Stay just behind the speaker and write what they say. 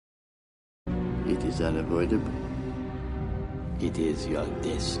It is unavoidable. It is your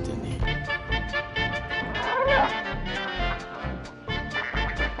destiny.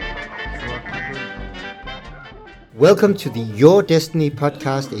 Welcome to the Your Destiny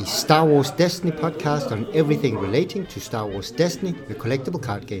podcast, a Star Wars Destiny podcast on everything relating to Star Wars Destiny, the collectible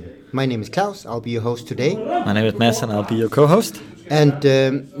card game. My name is Claus, I'll be your host today. My name is Mads and I'll be your co-host. And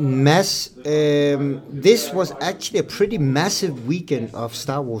Mads, this was actually a pretty massive weekend of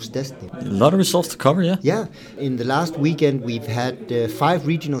Star Wars Destiny. A lot of results to cover, yeah? Yeah, in the last weekend we've had 5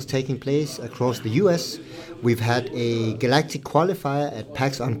 regionals taking place across the US. We've had a galactic qualifier at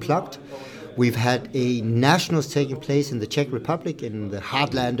PAX Unplugged. We've had a nationals taking place in the Czech Republic, in the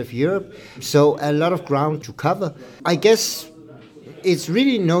heartland of Europe. So a lot of ground to cover. I guess it's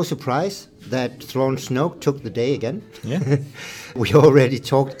really no surprise that Thrawn Snoke took the day again. Yeah. We already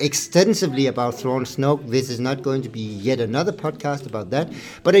talked extensively about Thrawn Snoke. This is not going to be yet another podcast about that.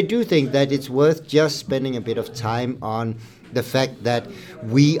 But I do think that it's worth just spending a bit of time on the fact that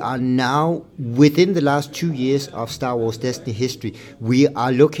we are now, within the last 2 years of Star Wars Destiny history, we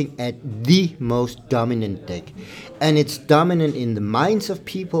are looking at the most dominant deck. And it's dominant in the minds of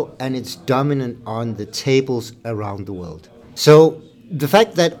people, and it's dominant on the tables around the world. So the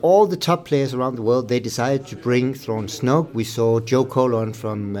fact that all the top players around the world, they decided to bring Thrawn Snoke. We saw Joe Colon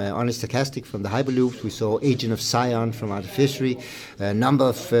from Honest Sarcastic from the Hyperloops. We saw Agent of Sion from Artificery. A number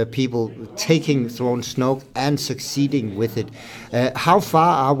of people taking Thrawn Snoke and succeeding with it. How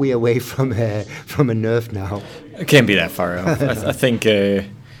far are we away from a nerf now? It can't be that far off. I think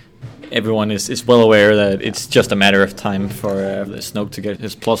everyone is well aware that it's just a matter of time for Snoke to get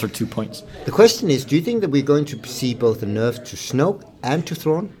his plus or 2 points. The question is, do you think that we're going to see both a nerf to Snoke and to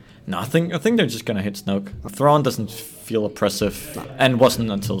Thrawn? No, I think they're just going to hit Snoke. Thrawn doesn't feel oppressive, and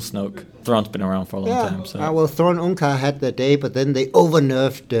wasn't until Snoke. Thrawn's been around for a long time. So. Well, Thrawn Unkar had their day, but then they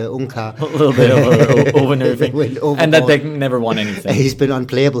over-nerfed Unkar. A little bit of over-nerfing. And that deck never won anything. He's been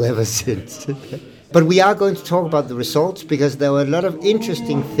unplayable ever since. But we are going to talk about the results because there were a lot of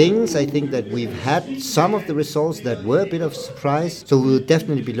interesting things. I think that we've had some of the results that were a bit of a surprise. So we'll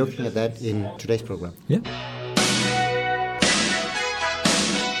definitely be looking at that in today's program. Yeah.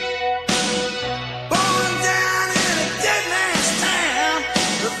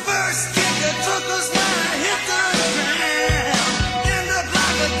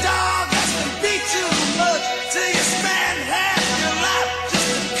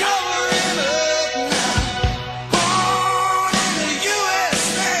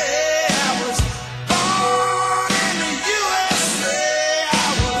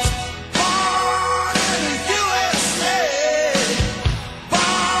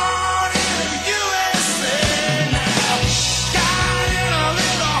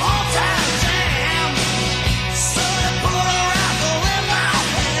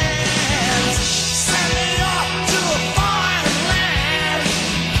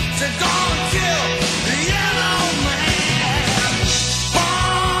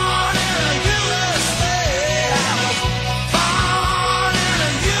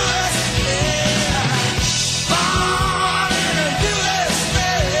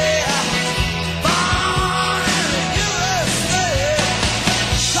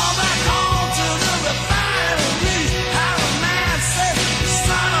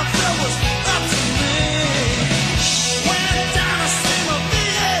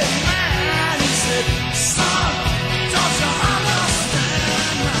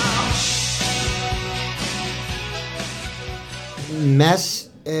 Mads,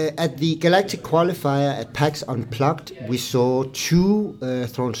 at the Galactic Qualifier at PAX Unplugged, we saw 2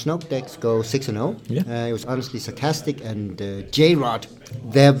 Thrawn Snoke decks go 6-0. Yeah. It was Honestly Sarcastic and J-Rod.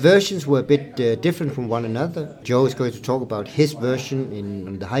 Their versions were a bit different from one another. Joe is going to talk about his version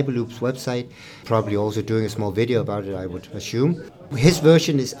on the Hyperloops website, probably also doing a small video about it, I would assume. His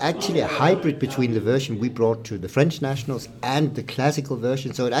version is actually a hybrid between the version we brought to the French Nationals and the classical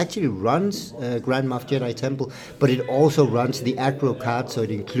version. So it actually runs Grand Moff Jedi Temple, but it also runs the aggro card, so it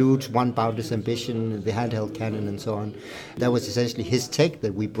includes One Boundless Ambition, the handheld cannon, and so on. That was essentially his tech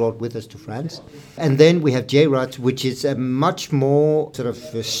that we brought with us to France. And then we have J-Rod, which is a much more sort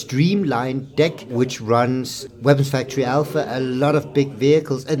of streamlined deck, which runs Weapons Factory Alpha, a lot of big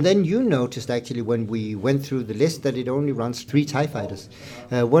vehicles. And then you noticed actually when we went through the list that it only runs 3 TIE Fighters.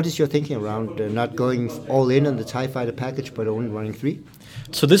 What is your thinking around not going all in on the TIE Fighter package but only running 3?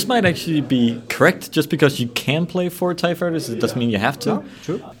 So this might actually be correct. Just because you can play 4 TIE Fighters, it doesn't mean you have to. No,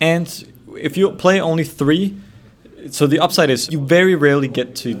 true. And if you play only 3, so the upside is you very rarely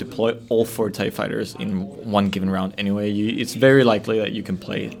get to deploy all 4 TIE Fighters in one given round anyway. It's very likely that you can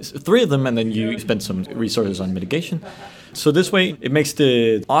play 3 of them and then you spend some resources on mitigation. So this way, it makes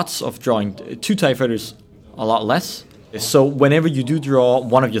the odds of drawing 2 TIE fighters a lot less. So whenever you do draw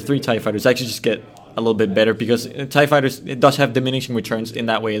one of your 3 TIE fighters, actually just get a little bit better, because TIE fighters, it does have diminishing returns in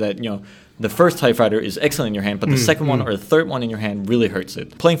that way that, the first TIE fighter is excellent in your hand, but the second one or the third one in your hand really hurts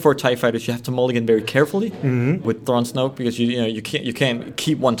it. Playing 4 TIE fighters, you have to mulligan very carefully with Thrawn Snoke, because you can't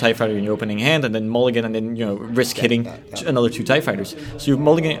keep 1 TIE fighter in your opening hand and then mulligan and then risk hitting another 2 TIE fighters. So you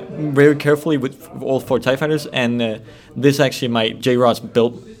mulligan very carefully with all 4 TIE fighters, and this actually J-Rod's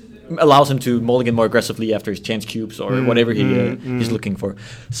build allows him to mulligan more aggressively after his chance cubes or whatever he's looking for.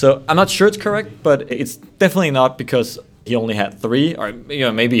 So I'm not sure it's correct, but it's definitely not because he only had 3, or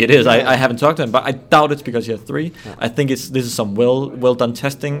maybe it is. I haven't talked to him, but I doubt it's because he had 3. I think this is some well done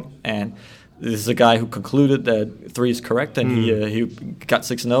testing, and this is a guy who concluded that 3 is correct, and he got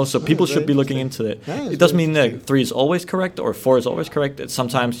 6-0. So people should be looking into it. It doesn't mean that 3 is always correct or 4 is always correct.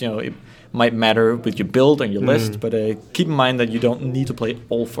 Sometimes it might matter with your build and your list, but keep in mind that you don't need to play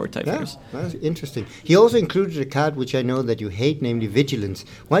all 4 TIE fighters. That's interesting. He also included a card which I know that you hate, namely Vigilance.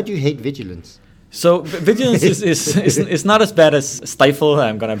 Why do you hate Vigilance? So Vigilance is not as bad as Stifle.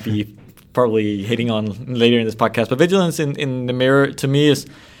 I'm going to be probably hitting on later in this podcast. But Vigilance in the mirror, to me,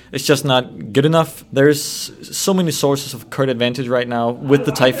 it's just not good enough. There's so many sources of card advantage right now with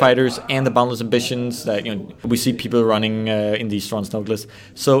the TIE fighters and the Boundless Ambitions that we see people running in these Thrawn Snoke lists.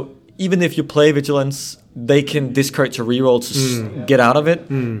 So even if you play Vigilance, they can discard to reroll to get out of it.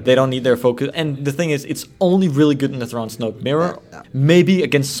 They don't need their focus. And the thing is, it's only really good in the Thrawn Snoke mirror. Maybe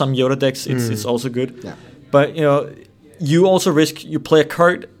against some Yoda decks, it's also good. Yeah. But, you also risk, you play a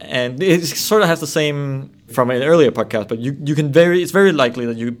card, and it sort of has the same from an earlier podcast, but it's very likely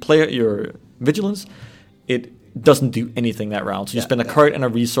that you play your Vigilance, it doesn't do anything that round. So you spend a card and a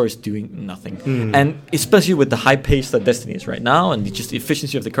resource doing nothing. And especially with the high pace that Destiny is right now, and just the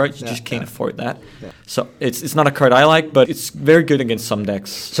efficiency of the card, you just can't afford that. So it's not a card I like, but it's very good against some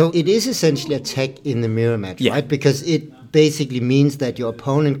decks. So it is essentially a tech in the mirror match, right? Because it basically means that your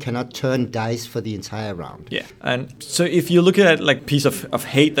opponent cannot turn dice for the entire round. Yeah, and so if you look at like piece of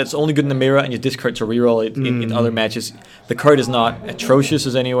hate that's only good in the mirror and you discard to reroll it in other matches, the card is not atrocious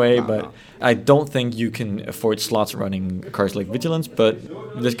as anyway, but I don't think you can afford slots running cards like Vigilance, but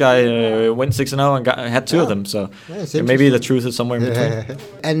this guy went 6-0 and had 2 of them, so maybe the truth is somewhere in between.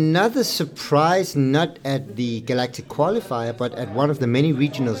 Another surprise, not at the Galactic Qualifier, but at one of the many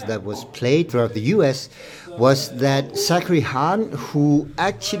regionals that was played throughout the US, was that Zachary Hahn, who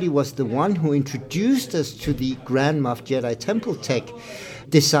actually was the one who introduced us to the Grand Moff Jedi Temple tech,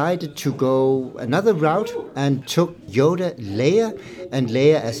 decided to go another route and took Yoda Leia, and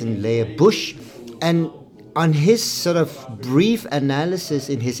Leia as in Leia Bush. And on his sort of brief analysis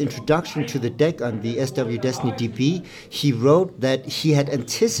in his introduction to the deck on the SW Destiny DB, he wrote that he had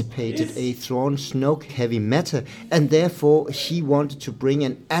anticipated a Thrawn Snoke heavy meta, and therefore he wanted to bring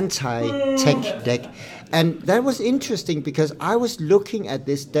an anti-tech deck. And that was interesting because I was looking at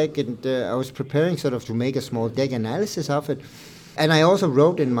this deck and I was preparing sort of to make a small deck analysis of it. And I also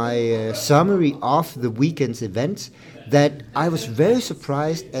wrote in my summary of the weekend's events that I was very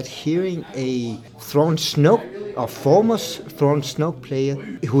surprised at hearing a Thrawn Snoke, or former Thrawn Snoke player,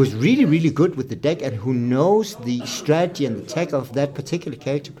 who is really, really good with the deck and who knows the strategy and the tech of that particular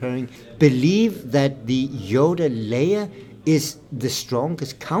character pairing, believe that the Yoda Leia is the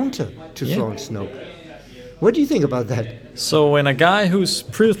strongest counter to Thrawn Snoke. What do you think about that? So when a guy who's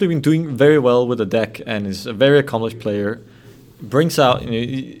previously been doing very well with the deck and is a very accomplished player brings out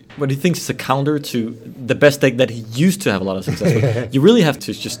what he thinks is a counter to the best deck that he used to have a lot of success with, you really have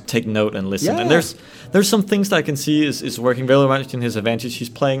to just take note and listen. And there's some things that I can see is working very much in his advantage. He's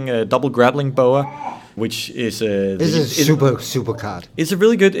playing a double grappling boa, which is a super card. It's a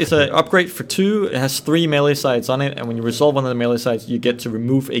really good. It's an upgrade for 2. It has 3 melee sides on it, and when you resolve one of the melee sides, you get to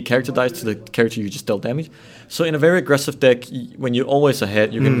remove a character dice to the character you just dealt damage. So in a very aggressive deck, when you're always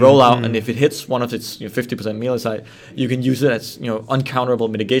ahead, you can roll out, and if it hits one of its 50% melee side, you can use it as uncounterable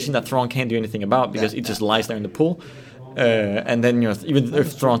mitigation that Thrawn can't do anything about because it just lies there in the pool. And then even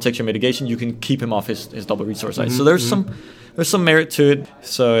if Thrawn takes your mitigation, you can keep him off his double resource side. So there's some merit to it.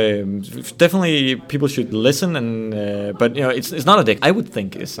 So definitely people should listen, and but it's not a deck I would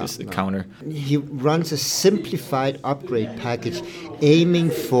think is a counter. He runs a simplified upgrade package, aiming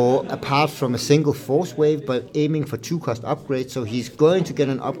for, apart from a single force wave, but aiming for 2-cost upgrades. So he's going to get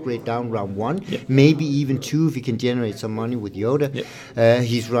an upgrade down round 1, maybe even 2 if he can generate some money with Yoda.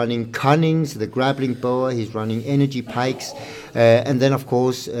 He's running Cunnings, the grappling boa. He's running energy pikes. And then, of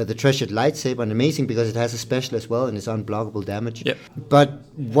course, the Treasured Lightsaber, and amazing because it has a special as well and it's unblockable damage. Yep. But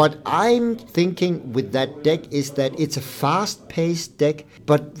what I'm thinking with that deck is that it's a fast-paced deck,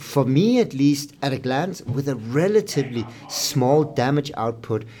 but for me at least, at a glance, with a relatively small damage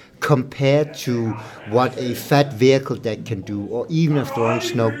output compared to what a fat vehicle deck can do, or even a Thrawn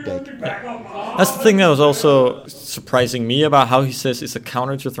Snoke deck. That's the thing that was also surprising me about how he says it's a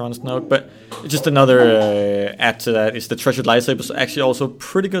counter to Thrawn Snoke, but just another add to that is the Treasured Lightsaber is actually also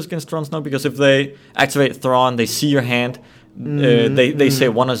pretty good against Thrawn Snoke, because if they activate Thrawn, they see your hand, they say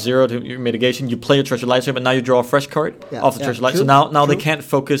 1-0 to your mitigation, you play a Treasured Lightsaber, but now you draw a fresh card off the Treasured Lightsaber. So now they can't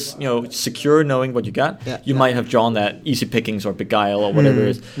focus, secure knowing what you got. You might have drawn that easy pickings or beguile or whatever it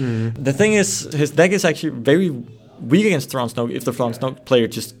is. The thing is, his deck is actually very weak against Thrawn Snoke if the Thrawn Snoke player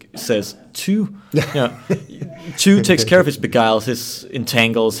just says 2. 2 takes care of his beguiles, his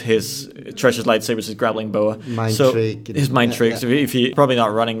entangles, his Treasured Lightsabers, his grappling boa. His mind tricks. If he's probably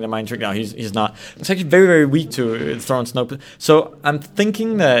not running the mind trick now, he's not. It's actually very, very weak to Thrawn Snoke. So I'm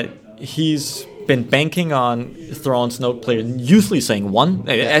thinking that he's been banking on Thrawn Snoke player usually saying 1,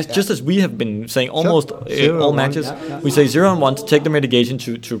 just as we have been saying almost all matches. We say 0 and 1 to take the mitigation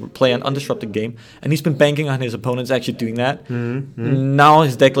to play an undisrupted game, and he's been banking on his opponents actually doing that. Now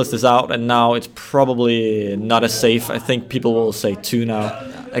his deck list is out, and now it's probably not as safe. I think people will say 2 now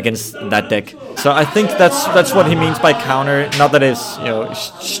against that deck. So I think that's what he means by counter. Not that it's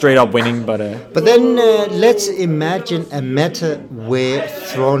straight up winning, but then let's imagine a meta where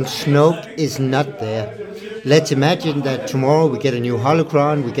Thrawn Snoke is not there. Let's imagine that tomorrow we get a new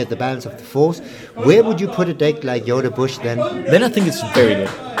holocron, we get the balance of the Force. Where would you put a deck like Yoda Bush then? Then I think it's very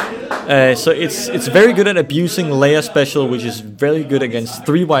good. So it's very good at abusing Leia Special, which is very good against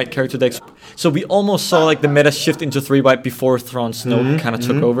 3-white character decks. So we almost saw like the meta shift into 3-white before Thrawn Snoke kind of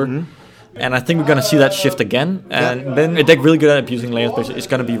took over. And I think we're going to see that shift again. And then a deck really good at abusing Leia Special is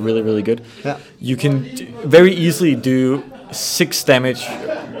going to be really, really good. Yeah. You can very easily do 6 damage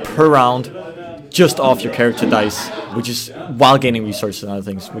per round just off your character dice, which is while gaining resources and other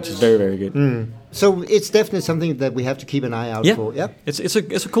things, which is very, very good. So it's definitely something that we have to keep an eye out for. Yeah, it's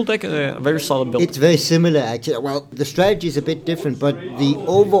a cool deck, a very solid build. It's very similar actually. Well, the strategy is a bit different, but the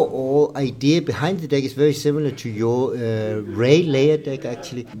overall idea behind the deck is very similar to your Rey Leia deck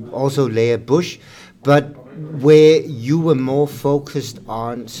actually, also Leia Bush, but where you were more focused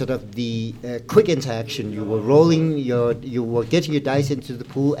on sort of the quick interaction. You were getting your dice into the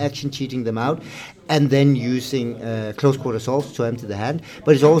pool, action cheating them out, and then using close quarter assaults to empty the hand.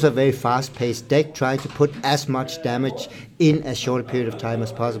 But it's also a very fast-paced deck, trying to put as much damage in as short a period of time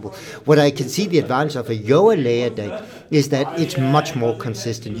as possible. What I can see the advantage of a Yoda Leia deck is that it's much more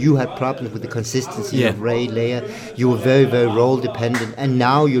consistent. You had problems with the consistency of Rey Leia. You were very, very role dependent, and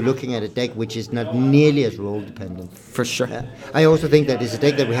now you're looking at a deck which is not nearly as role dependent. For sure. I also think that it's a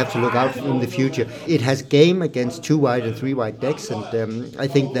deck that we have to look out for in the future. It has game against 2-white and 3-white decks, and I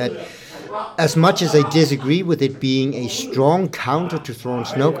think that as much as I disagree with it being a strong counter to Thrawn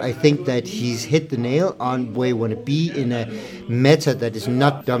Snoke, I think that he's hit the nail on where you want to be in a meta that is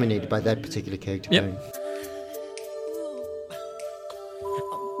not dominated by that particular character pairing.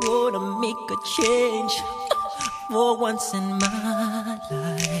 I wanna make a change for once in my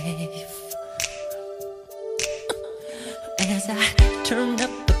life. As I turn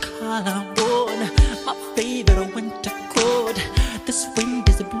up the collar on my favorite winter coat, this wind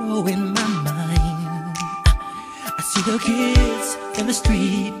is blowing my mind. I see the kids in the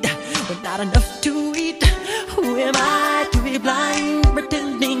street with not enough to eat. Who am I to be blind,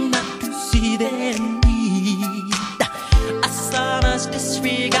 pretending not to see their need? A son's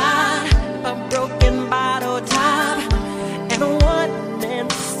disregard, a broken bottle top, and a one-man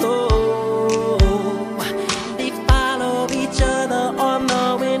soul. They follow each other on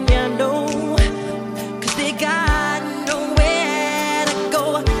the window, 'cause they got nowhere to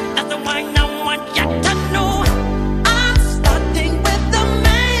go. That's the one I want you to know. I'm starting with the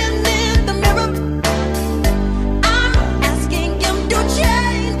man in the mirror. I'm asking him to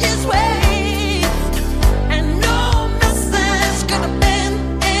change his ways, and no message could have been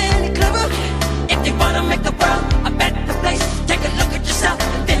any clearer. If you wanna make the world a better place, take a look at yourself,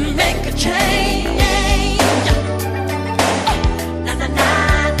 then make a change. Na na na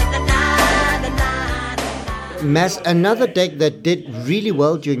na na na na. Mads, another deck that did really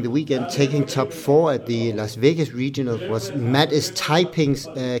well during the weekend, taking top 4 at the Las Vegas Regional, was Matt is Taiping's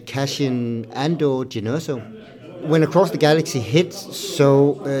Cassian Andor Generso. when Across the Galaxy hit,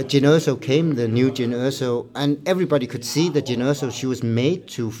 so Jyn Erso came, the new Jyn Erso, and everybody could see that Jyn Erso, she was made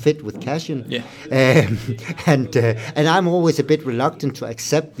to fit with Cassian. Yeah. And I'm always a bit reluctant to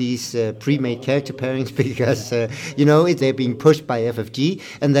accept these pre-made character pairings because, they're being pushed by FFG,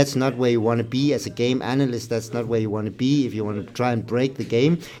 and that's not where you want to be as a game analyst. That's not where you want to be if you want to try and break the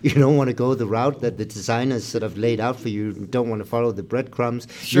game. You don't want to go the route that the designers sort of laid out for you. You don't want to follow the breadcrumbs.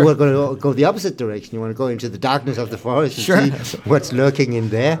 Sure. You are going to go the opposite direction. You want to go into the darkness of the forest and see what's lurking in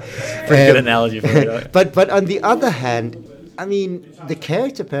there. Pretty good analogy for it. But on the other hand, I mean, the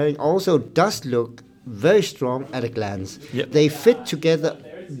character pairing also does look very strong at a glance. Yep. They fit together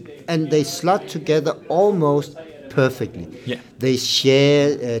and they slot together almost perfectly. Yeah. They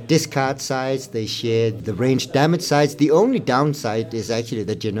share discard sides, they share the range damage sides. The only downside is actually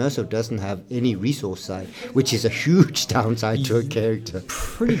that Jyn Erso doesn't have any resource side, which is a huge downside to a character.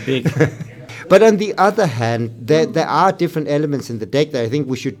 Pretty big. But on the other hand, there are different elements in the deck that I think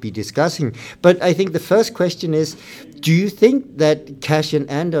we should be discussing. But I think the first question is, do you think that Cassian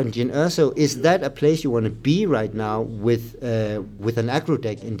and on Jyn Erso, is that a place you want to be right now with an aggro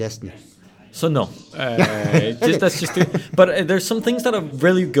deck in Destiny? So no, that's just it. But there's some things that are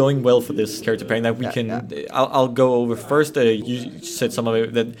really going well for this character pairing that we can. Yeah. I'll go over first. You said some of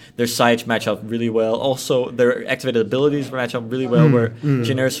it, that their sides match up really well. Also, their activated abilities match up really well. Where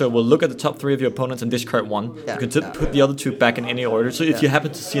Jyn Erso will look at the top 3 of your opponents and discard 1. You can put the other 2 back in any order. So if you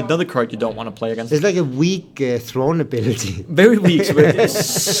happen to see another card you don't want to play against, it's like a weak Thrawn ability. Very weak. So it's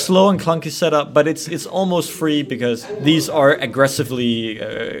slow and clunky setup, but it's almost free because these are aggressively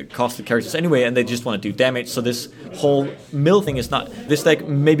costed characters anyway, and they just want to do damage. So this whole mill thing is not. This deck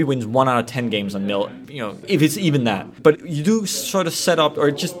maybe wins 1 out of 10 games on mill, if it's even that. But you do sort of set up, or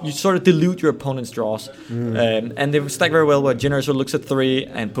you sort of dilute your opponent's draws, and they stack very well. Where Jyn Erso looks at 3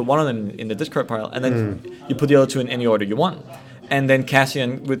 and put 1 of them in the discard pile, and then you put the other 2 in any order you want. And then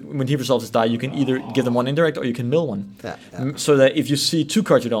Cassian, when he resolves his die, you can either give them 1 indirect or you can mill 1. So that if you see 2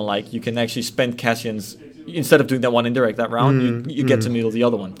 cards you don't like, you can actually spend Cassian's. Instead of doing that 1 indirect that round, you get to mill the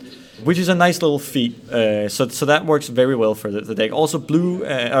other one, which is a nice little feat. So that works very well for the deck. Also, blue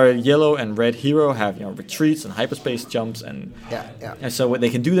or yellow and red hero have retreats and hyperspace jumps, and so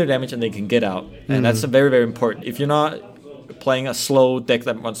they can do their damage and they can get out, and that's very, very important. If you're not playing a slow deck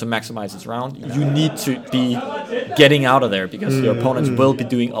that wants to maximize its round, you need to be getting out of there because your opponents will be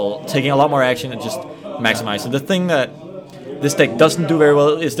taking a lot more action and just maximize. So the thing that this deck doesn't do very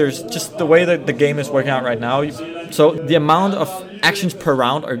well is there's just the way that the game is working out right now. So the amount of actions per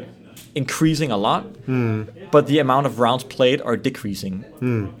round are increasing a lot, but the amount of rounds played are decreasing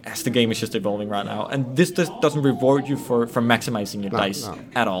as the game is just evolving right now. And this doesn't reward you for maximizing your dice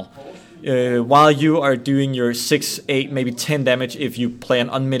at all. While you are doing your 6, 8, maybe 10 damage, if you play an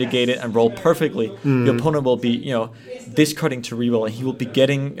unmitigated and roll perfectly, your opponent will be, discarding to reroll, and he will be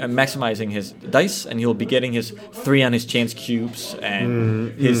getting maximizing his dice, and he will be getting his 3 on his chance cubes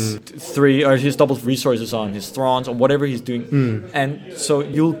and his 3 or his double resources on his Thrawns or whatever he's doing, and so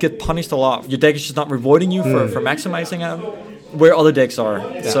you'll get punished a lot. Your deck is just not rewarding you for maximizing out. Where other decks are.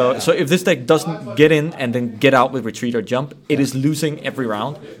 So if this deck doesn't get in and then get out with retreat or jump, it is losing every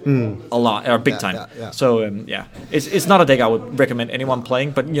round a lot, or big time. So it's not a deck I would recommend anyone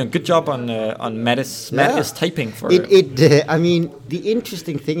playing, but good job on Mattis. Matt is typing for it. I mean, the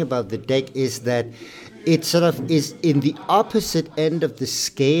interesting thing about the deck is that it sort of is in the opposite end of the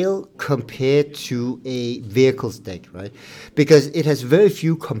scale compared to a vehicles deck, right? Because it has very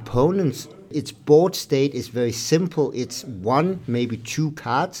few components. Its board state is very simple. It's 1, maybe 2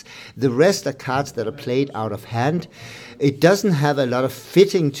 cards. The rest are cards that are played out of hand. It doesn't have a lot of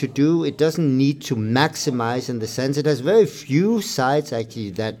fitting to do. It doesn't need to maximize in the sense. It has very few sides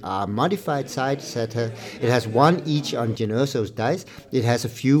actually that are modified sides. It has 1 each on Jyn Erso's dice. It has a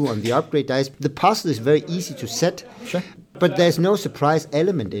few on the upgrade dice. The puzzle is very easy to set. Sure. But there's no surprise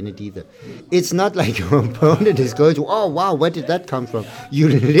element in it either. It's not like your opponent is going to, oh, wow, where did that come from? You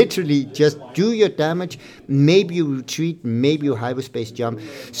literally just do your damage, maybe you retreat, maybe you hyperspace jump.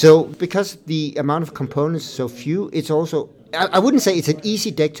 So because the amount of components is so few, it's also, I wouldn't say it's an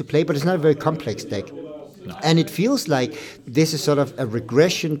easy deck to play, but it's not a very complex deck. No. And it feels like this is sort of a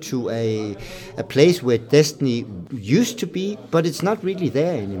regression to a place where Destiny used to be, but it's not really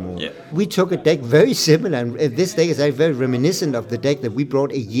there anymore. Yeah. We took a deck very similar, and this deck is actually very reminiscent of the deck that we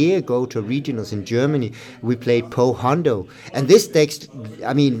brought a year ago to regionals in Germany. We played Po Hondo. And this deck,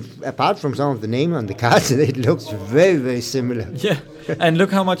 I mean, apart from some of the name on the cards, it looks very, very similar. Yeah. And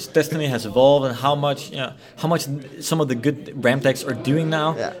look how much Destiny has evolved, and how much some of the good ramp decks are doing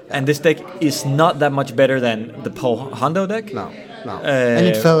now. Yeah. And this deck is not that much better than the Po Hondo deck. No. And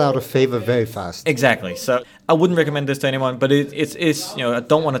it fell out of favor very fast. Exactly. So I wouldn't recommend this to anyone, but it's I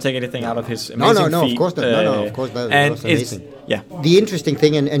don't want to take anything out of his amazing No, feat. of course not. No, of course not. And That's amazing. Yeah. The interesting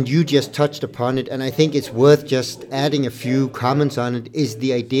thing, and you just touched upon it, and I think it's worth just adding a few comments on it, is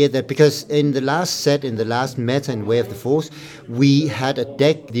the idea that because in the last set, in the last meta in Way of the Force, we had a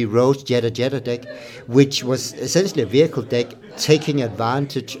deck, the Rose Jetta deck, which was essentially a vehicle deck taking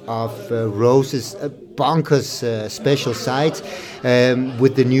advantage of Rose's bonkers special sides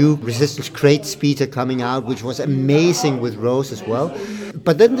with the new Resistance Crate Speeder coming out, which was amazing with Rose as well.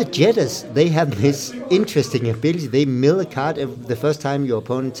 But then the Jettas, they have this interesting ability. They mill a card the first time your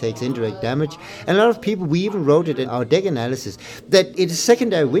opponent takes indirect damage. And a lot of people, we even wrote it in our deck analysis, that it is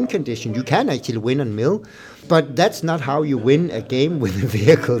secondary win condition. You can actually win on mill. But that's not how you win a game with a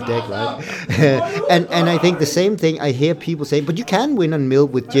vehicle deck, right? and I think the same thing I hear people say, but you can win on mill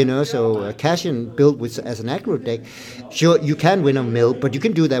with Jyn Erso, Cashin built as an aggro deck. Sure, you can win on mill, but you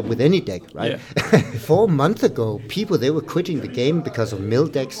can do that with any deck, right? Yeah. 4 months ago, people, they were quitting the game because of mill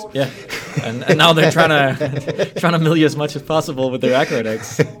decks. Yeah, and now they're trying to mill you as much as possible with their aggro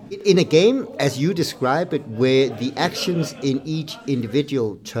decks. In a game, as you describe it, where the actions in each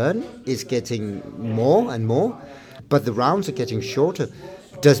individual turn is getting more and more, but the rounds are getting shorter,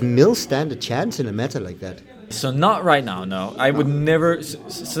 does mill stand a chance in a meta like that? So not right now, no. I would never.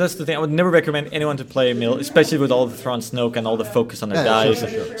 So that's the thing. I would never recommend anyone to play mill, especially with all the Thrawn Snoke and all the focus on their guys.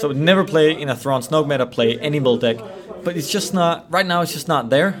 Sure. So I would never play in a Thrawn Snoke meta. Play any mill deck, but it's just not right now. It's just not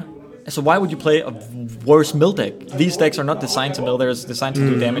there. So why would you play a worse mill deck? These decks are not designed to mill. They're designed to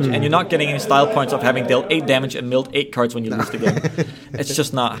do damage, and you're not getting any style points of having dealt 8 damage and milled 8 cards when you lose the game. It's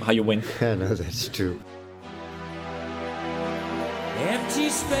just not how you win. Yeah, no, that's true. Empty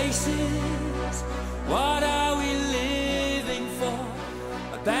spaces, what are we living for?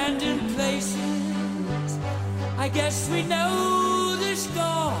 Abandoned places, I guess we know the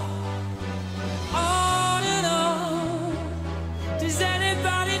score. On and on, does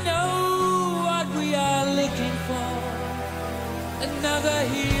anybody know what we are looking for? Another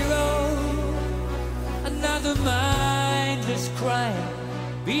hero, another mindless crime,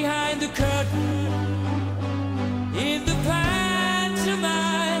 behind the curtain, in the pantomime.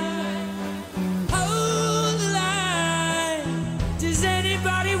 Hold the line, does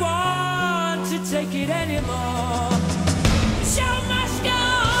anybody want to take it anymore? The show must go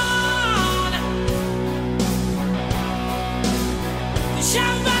on, the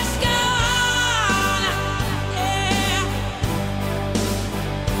show must go on, yeah.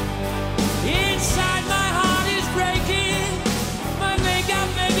 Inside my heart is breaking, my makeup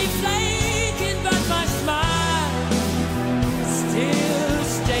may be flaking, but my smile still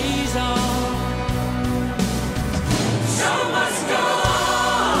stays on. The show must go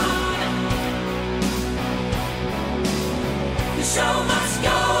on, the show must go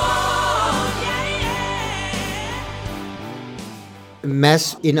on, yeah, yeah.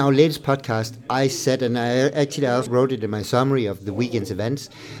 Mads, in our latest podcast, I said, and I also wrote it in my summary of the weekend's events,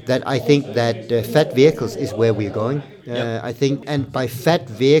 that I think that fat vehicles is where we're going. I think, and by fat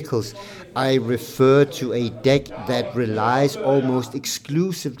vehicles, I refer to a deck that relies almost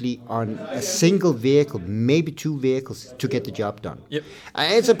exclusively on a single vehicle, maybe 2 vehicles, to get the job done. Yep.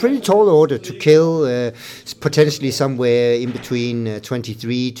 It's a pretty tall order to kill potentially somewhere in between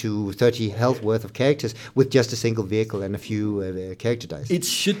 23 to 30 health worth of characters with just a single vehicle and a few character dice. It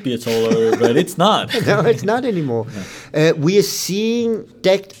should be a tall order, but it's not. No, it's not anymore. No. We are seeing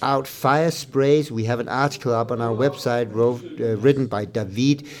decked out fire sprays. We have an article up on our website written by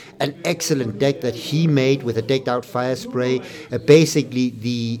David, an excellent deck that he made with a decked out fire spray. Basically,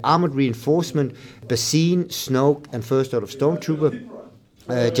 the armored reinforcement, Basine, Snoke, and First Order of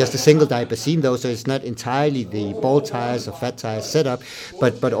Stormtrooper. Just a single die Basine though, so it's not entirely the ball tires or fat tires setup,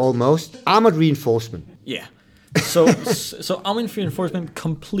 but almost. Armored reinforcement. Yeah. So armored reinforcement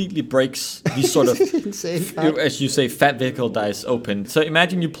completely breaks these sort of, as you say, fat vehicle dice open. So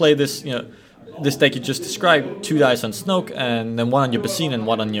imagine you play this, this deck you just described, 2 dice on Snoke, and then 1 on your Basine and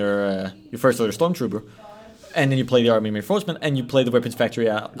 1 on your First Order Stormtrooper. And then you play the Army Reinforcement, and you play the Weapons Factory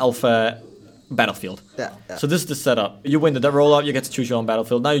Alpha Battlefield. Yeah. So this is the setup. You win the roll-up, you get to choose your own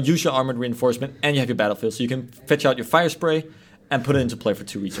battlefield. Now you use your Armored Reinforcement, and you have your battlefield. So you can fetch out your Fire Spray and put it into play for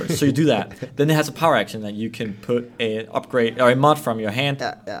 2 resources. So you do that. Then it has a power action that you can put an upgrade or a mod from your hand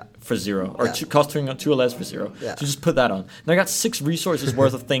for 0, or costing 2 or less for 0. Yeah. So just put that on. Now I got 6 resources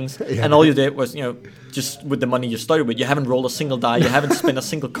worth of things, and all you did was, just with the money you started with, you haven't rolled a single die, you haven't spent a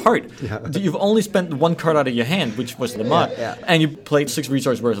single card. You've only spent 1 card out of your hand, which was the mod, and you played 6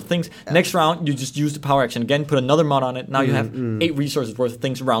 resources worth of things. Next round, you just use the power action again, put another mod on it. Now you have 8 resources worth of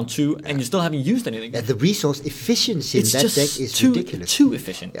things round 2, and you still haven't used anything. The resource efficiency in that deck is ridiculous. Too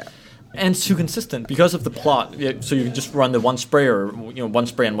efficient. Yeah. And it's too consistent because of the plot. So you can just run the one sprayer, one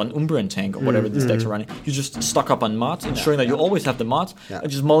spray and one Umbreon tank or whatever these decks are running. You just stock up on mods, ensuring that you always have the mods, and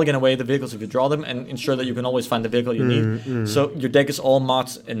just mulligan away the vehicles if you draw them, and ensure that you can always find the vehicle you need. So your deck is all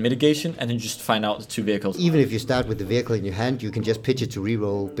mods and mitigation, and then you just find out the 2 vehicles. Even if you start with the vehicle in your hand, you can just pitch it to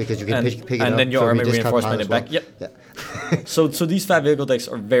reroll because you can pick it up. And then your army reinforcement it back. Well. Yep. Yeah. so these fat vehicle decks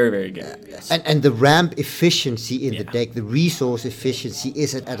are very, very good. And the ramp efficiency in the deck, the resource efficiency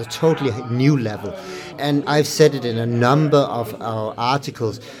is at a totally new level. And I've said it in a number of our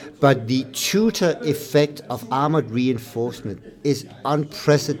articles, but the tutor effect of armored reinforcement is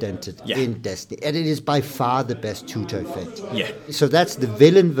unprecedented in Destiny. And it is by far the best tutor effect. Yeah. So that's the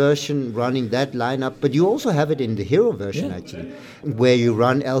villain version running that lineup, but you also have it in the hero version actually, where you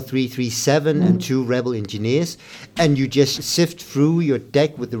run L337 and 2 Rebel Engineers, and you just sift through your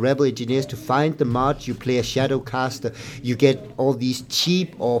deck with the Rebel Engineers to find the mods. You play a Shadowcaster, you get all these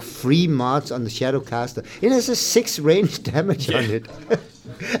cheap or free mods on the Shadowcaster. It has a 6 range damage on it.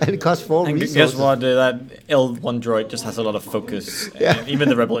 And it costs 4 resources. Guess what? That L1 droid just has a lot of focus. And even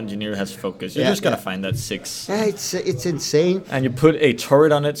the Rebel Engineer has focus. You're just going to find that 6. Yeah, it's insane. And you put a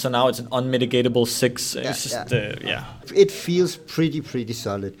turret on it, so now it's an unmitigatable 6. It's just, It feels pretty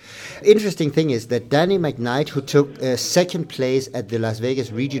solid. Interesting thing is that Danny McKnight, who took 2nd place at the Las Vegas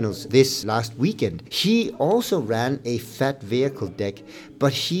Regionals this last weekend, he also ran a fat vehicle deck,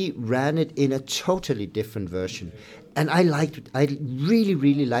 but he ran it in a totally different version. And I liked it. I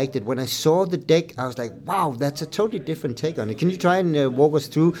really liked it. When I saw the deck, I was like, wow, that's a totally different take on it. Can you try and walk us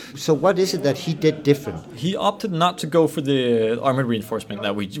through? So what is it that he did different? He opted not to go for the armored reinforcement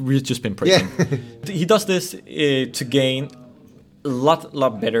that we've just been praising. Yeah. He does this to gain a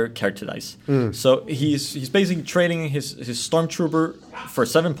lot better character dice. So he's basically trading his Stormtrooper for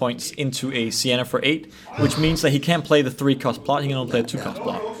 7 points into a Sienna for 8, which means that he can't play the 3-cost plot. He can only play a 2-cost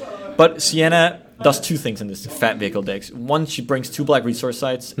plot. But Sienna does 2 things in this fat vehicle deck. One, she brings 2 black resource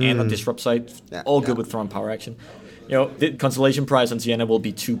sites and a disrupt site, all good with throw and power action. The consolation prize on Sienna will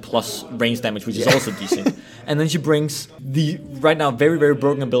be 2+ range damage, which is also decent. And then she brings the right now very, very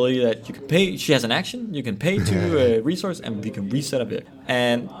broken ability that you can pay. She has an action, you can pay 2 resource, and you can reset a bit.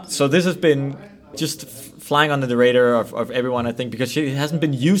 And so this has been just flying under the radar of everyone, I think, because she hasn't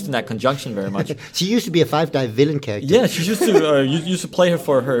been used in that conjunction very much. She used to be a 5-die villain character. Yeah, she used to used to play her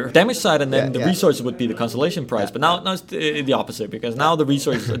for her damage side, and then the resources would be the consolation prize. But now it's the opposite, because now the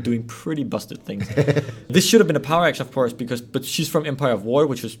resources are doing pretty busted things. This should have been a power action, of course, but she's from Empire of War,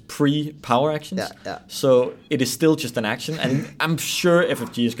 which was pre-power actions. So it is still just an action, and I'm sure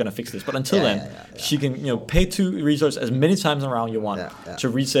FFG is going to fix this. But until then, she can pay 2 resources as many times around you want to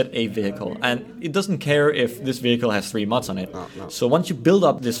reset a vehicle, and it doesn't care if this vehicle has 3 mods on it. No. So once you build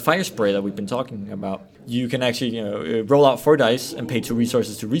up this fire spray that we've been talking about, you can actually roll out 4 dice and pay 2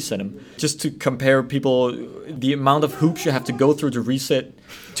 resources to reset them. Just to compare people, the amount of hoops you have to go through to reset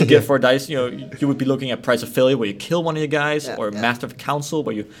to get 4 dice, you would be looking at Price of Failure, where you kill one of your guys, or Master of Council,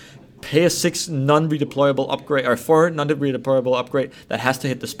 where you pay a 6 non-redeployable upgrade, or 4 non-redeployable upgrade that has to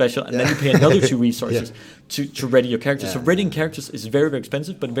hit the special, and then you pay another 2 resources to ready your characters. So readying characters is very, very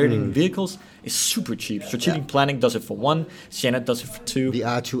expensive, but readying vehicles is super cheap. Strategic planning does it for 1, Sienna does it for 2. The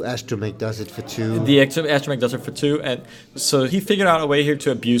R2 Astromech does it for 2. The Astromech does it for 2, and so he figured out a way here to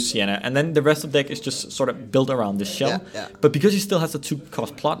abuse Sienna, and then the rest of the deck is just sort of built around this shell. But because he still has a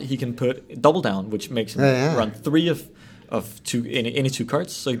 2-cost plot, he can put double down, which makes him run 3 of 2 any 2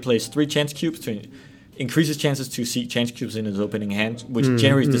 cards. So he plays 3 chance cubes to increase his chances to see chance cubes in his opening hand, which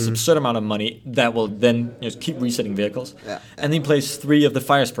generates this absurd amount of money that will then keep resetting vehicles. And then he plays 3 of the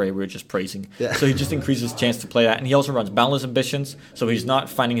fire spray we were just praising. So he just increases his chance to play that. And he also runs boundless ambitions, so he's not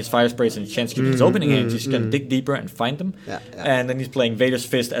finding his fire sprays and chance cubes in his opening hand. He's just going to dig deeper and find them. And then he's playing Vader's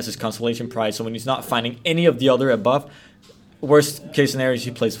Fist as his consolation prize, so when he's not finding any of the other above, worst case scenario is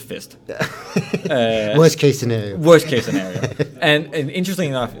he plays a fist. Worst case scenario. And interesting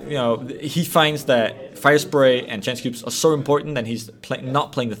enough, he finds that fire spray and chance cubes are so important that he's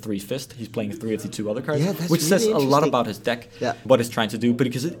not playing the 3 fist. He's playing 3 of the 2 other cards, which says a lot about his deck, what it's trying to do. But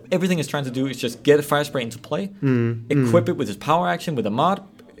because everything it's trying to do is just get a fire spray into play, equip it with his power action with a mod,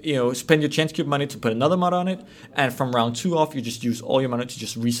 spend your chance cube money to put another mod on it, and from round 2 off, you just use all your money to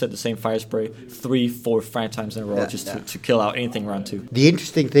just reset the same fire spray 3, 4, 5 times in a row, to kill out anything round 2. The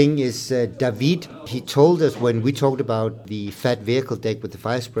interesting thing is David, he told us when we talked about the fat vehicle deck with the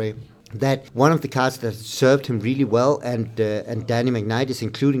fire spray, that one of the cards that served him really well, and Danny McKnight is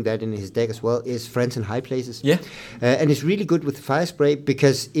including that in his deck as well, is Friends in High Places. Yeah. And it's really good with the Fire Spray,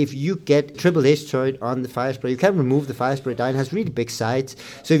 because if you get Triple Ace turret on the Fire Spray, you can remove the Fire Spray die. It has really big sides.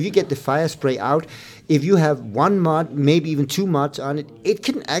 So if you get the Fire Spray out, if you have one mod, maybe even two mods on it, it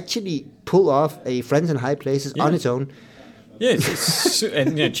can actually pull off a Friends in High Places on its own. Yeah,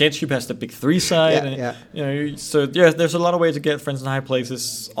 and Jet Cube has the big 3 side. So there's a lot of ways to get Friends in High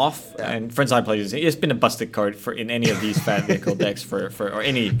Places off, and Friends in High Places, it's been a busted card for in any of these fat vehicle decks or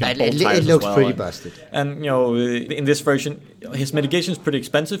any it looks pretty busted. And in this version, his mitigation is pretty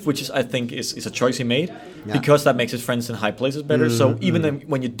expensive, which I think is a choice he made, because that makes his Friends in High Places better. So even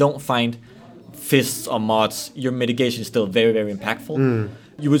when you don't find fists or mods, your mitigation is still very, very impactful.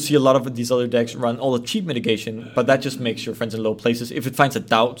 You would see a lot of these other decks run all the cheap mitigation, but that just makes your Friends in Low Places. If it finds a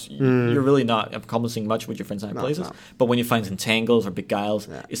doubt, you're really not accomplishing much with your Friends in High Places. No. But when you find Entangles or Beguiles,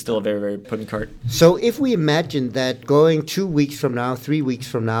 it's still a very, very potent card. So if we imagine that going 2 weeks from now, 3 weeks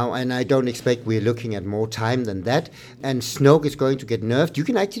from now, and I don't expect we're looking at more time than that, and Snoke is going to get nerfed, you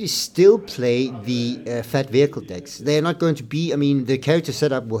can actually still play the fat vehicle decks. They're not going to be, the character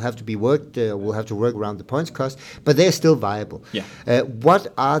setup will have to be worked, will have to work around the points cost, but they're still viable. Yeah. What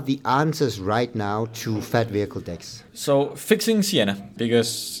are the answers right now to fat vehicle decks? So fixing Sienna,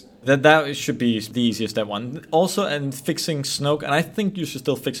 because that should be the easiest that one. Also, and fixing Snoke, and I think you should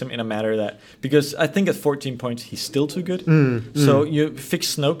still fix him in a matter that, because I think at 14 points he's still too good. So you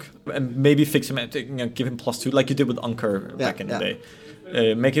fix Snoke and maybe fix him at, give him +2 like you did with Unkar back in the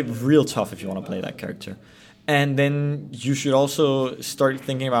day. Make it real tough if you want to play that character. And then you should also start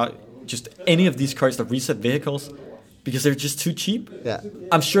thinking about just any of these cards that reset vehicles, because they're just too cheap. Yeah.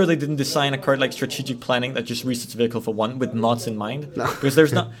 I'm sure they didn't design a card like Strategic Planning that just resets vehicle for 1 with mods in mind. No. Because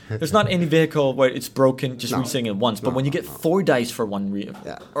there's not any vehicle where it's broken just resetting it once. But when you get 4 dice for one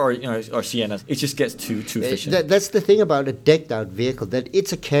or Siennas, it just gets too efficient. That's the thing about a decked out vehicle, that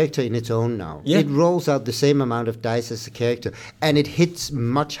it's a character in its own now. Yeah. It rolls out the same amount of dice as a character, and it hits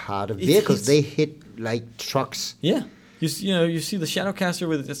much harder. Vehicles, they hit like trucks. Yeah. You see the Shadowcaster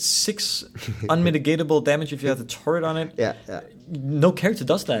with 6 unmitigatable damage if you have the turret on it. Yeah. No character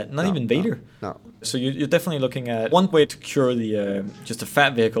does that, not even Vader. No. So you're definitely looking at one way to cure the just the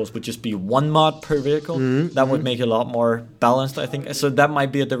fat vehicles would just be 1 mod per vehicle. That would make it a lot more balanced, I think. So that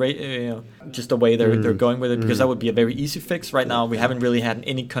might be at the rate, just the way they're going with it, because that would be a very easy fix. Right now, we haven't really had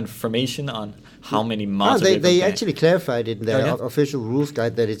any confirmation on how many mods. They actually clarified it in their official rules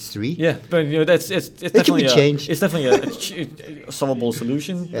guide that it's 3. Yeah, but it's definitely changed. It's definitely a solvable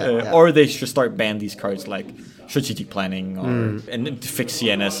solution. Or they should start ban these cards like Strategic Planning and fix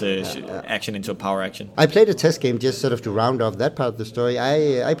Sienna's action into a power action. I played a test game just sort of to round off that part of the story.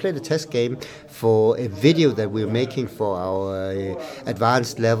 I played a test game for a video that we were making for our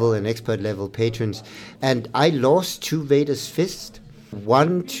advanced level and expert level patrons, and I lost 2 Vader's Fist,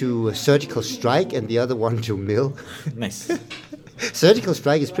 one to Surgical Strike and the other one to Mill. Nice. Surgical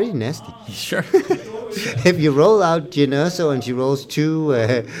Strike is pretty nasty. Sure. If you roll out Jyn Erso and she rolls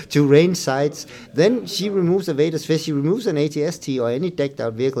 2 range sides, then she removes a Vader's Fist, she removes an ATST or any decked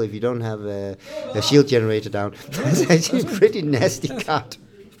out vehicle if you don't have a shield generator down. That's actually a pretty nasty card.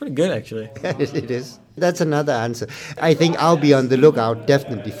 It's pretty good, actually. It is. That's another answer. I think I'll be on the lookout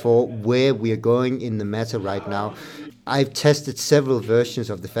definitely for where we are going in the meta right now. I've tested several versions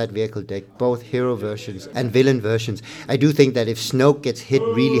of the Fat Vehicle deck, both hero versions and villain versions. I do think that if Snoke gets hit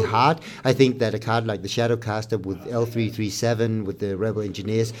really hard, I think that a card like the Shadowcaster with L337 with the Rebel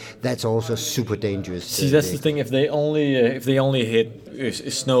Engineers, that's also super dangerous. See, that's the thing. If they only hit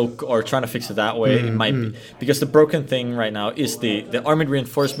Snoke or trying to fix it that way, it might be, because the broken thing right now is the armored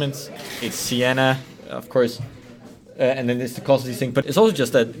reinforcements. It's Sienna, of course. And then it's the cost of these things. But it's also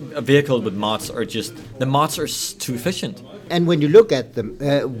just that a vehicle with mods are too efficient. And when you look at them,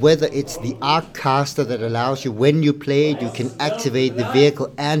 whether it's the Arc Caster that allows you, when you play it, you can activate the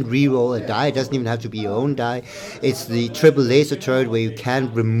vehicle and reroll a die. It doesn't even have to be your own die. It's the triple laser turret where you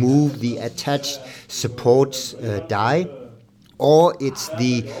can remove the attached supports die. Or it's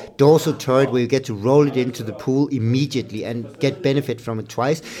the dorsal turret where you get to roll it into the pool immediately and get benefit from it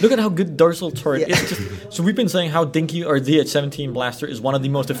twice. Look at how good dorsal turret is. So we've been saying how Dinky or the H17 blaster is one of the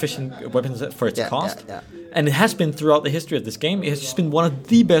most efficient weapons for its cost. And it has been throughout the history of this game. It has just been one of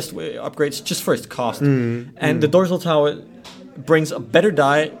the best upgrades just for its cost. And the dorsal tower brings a better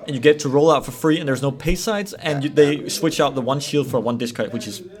die, and you get to roll out for free, and there's no pay sides, and they switch out the 1 shield for 1 discard, which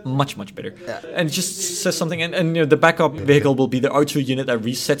is much, much better. And it just says something, and the backup vehicle will be the R2 unit that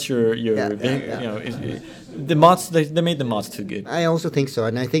resets your The mods, they made the mods too good. I also think so,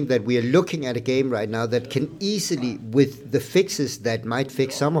 and I think that we are looking at a game right now that can easily, with the fixes that might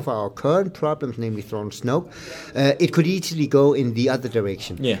fix some of our current problems, namely Thrawn Snoke, it could easily go in the other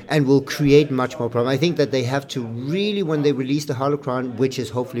direction, and will create much more problem. I think that they have to really, when they release the Holocron, which is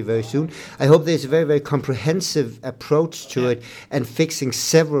hopefully very soon, I hope there's a very, very comprehensive approach to it and fixing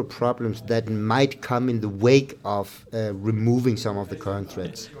several problems that might come in the wake of removing some of the current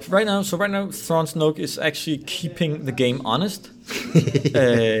threats. Right now, Thrawn Snoke is actually keeping the game honest.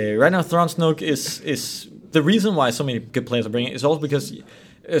 Right now, Thrawn Snoke is the reason why so many good players are bringing it is also because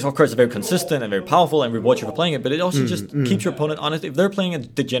it's, of course, very consistent and very powerful and rewards you for playing it, but it also just keeps your opponent honest. If they're playing a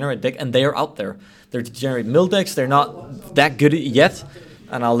degenerate deck and they are out there, they're degenerate mill decks, they're not that good yet,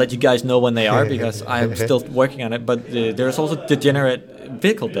 and I'll let you guys know when they are because I'm still working on it, but there's also degenerate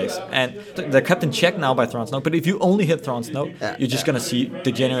vehicle decks, and they're kept in check now by Thrawn Snoke, but if you only hit Thrawn Snoke, you're just going to see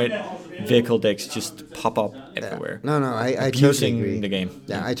degenerate vehicle decks just pop up everywhere. No, I totally agree. The game.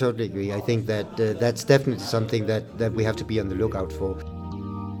 Yeah, I totally agree. I think that that's definitely something that we have to be on the lookout for.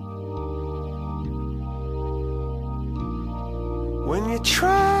 When you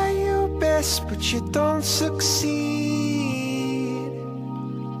try your best but you don't succeed,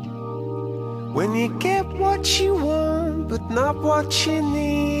 when you get what you want but not what you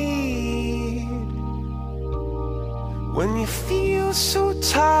need, when you feel so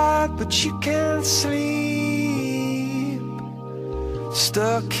tired but you can't sleep,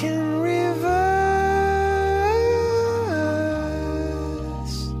 stuck in reverse,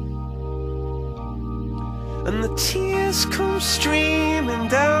 and the tears come streaming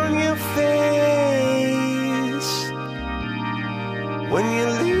down your face, when you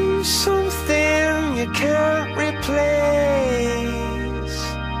lose something you can't replace,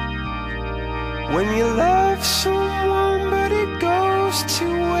 when you love someone but it goes to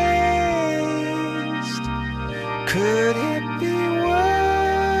waste, could it be worse?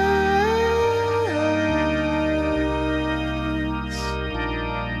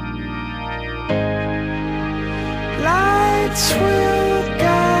 Lights will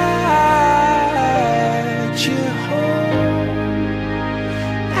guide you home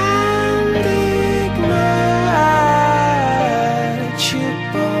and ignite your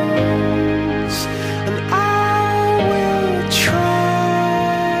bones, and I will try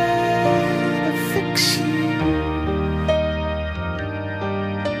to fix you.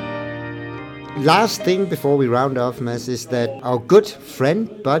 Last thing before we round off, Mads, is that our good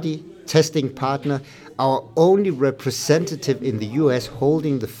friend, buddy, testing partner, our only representative in the US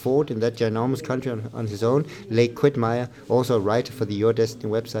holding the fort in that ginormous country on his own, Lake Quitmeyer, also a writer for the Your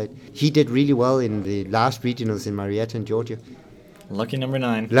Destiny website. He did really well in the last regionals in Marietta in Georgia. Lucky number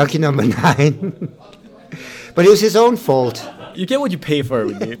 9. Lucky number 9. But it was his own fault. You get what you pay for.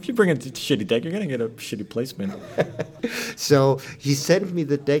 If you bring a shitty deck, you're going to get a shitty placement. So he sent me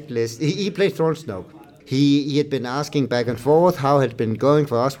the deck list. He played Thrawn Snoke. He had been asking back and forth how it had been going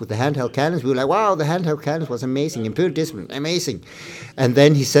for us with the handheld cannons. We were like, wow, the handheld cannons was amazing. Imperial Discipline, amazing. And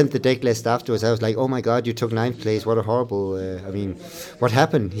then he sent the deck list afterwards. I was like, oh my God, you took 9th place. What a horrible, what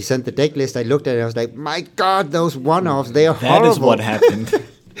happened? He sent the deck list. I looked at it. I was like, my God, those one-offs, they are horrible. That is what happened.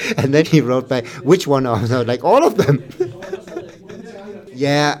 And then he wrote back, which one-offs? I was like, all of them.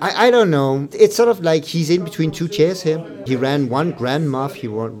 Yeah, I don't know. It's sort of like he's in between two chairs here. He ran one Grand Moff, he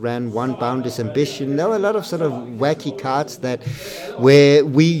ran one Boundless Ambition. There were a lot of sort of wacky cards where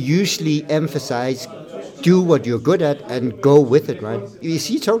we usually emphasize do what you're good at and go with it, right? Is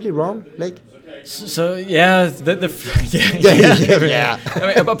he totally wrong? Like, so yeah, yeah. I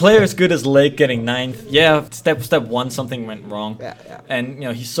mean, a player as good as Lake getting 9th. Yeah, step 1 something went wrong. Yeah. And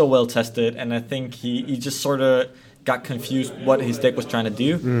he's so well tested, and I think he just sort of got confused what his deck was trying to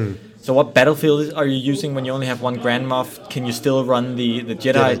do. So what battlefield are you using when you only have one Grand Moff? Can you still run the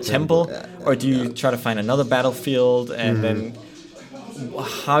Jedi Temple? Or do you try to find another battlefield? And then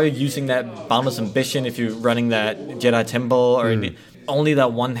how are you using that Boundless Ambition if you're running that Jedi Temple? Or only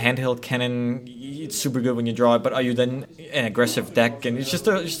that one handheld cannon? It's super good when you draw it, but are you then an aggressive deck? And it's just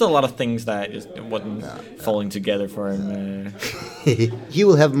a lot of things that just wasn't falling together for him. He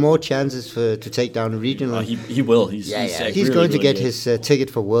will have more chances to take down regional. He will. He's really, going to get good. his ticket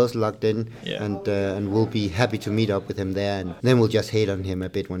for Worlds locked in, and we'll be happy to meet up with him there, and then we'll just hate on him a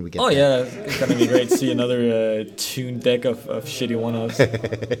bit when we get there. Yeah, it's gonna be great to see another tuned deck of shitty one-offs.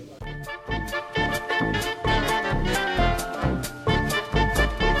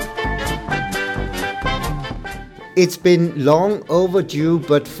 It's been long overdue,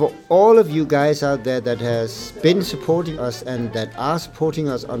 but for all of you guys out there that has been supporting us and that are supporting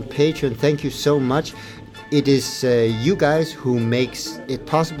us on Patreon, thank you so much. It is you guys who makes it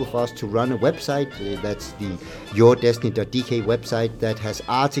possible for us to run a website. That's the yourdestiny.dk website that has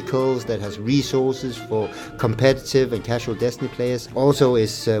articles, that has resources for competitive and casual Destiny players. Also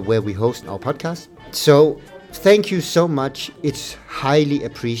is where we host our podcast. So thank you so much. It's highly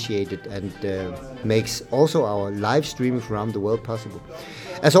appreciated and makes also our live streaming around the world possible.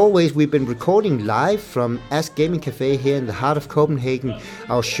 As always, we've been recording live from Ask Gaming Cafe here in the heart of Copenhagen.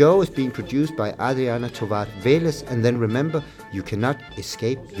 Our show is being produced by Adriana Tovar Velez. And then remember, you cannot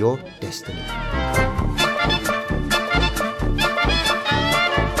escape your destiny.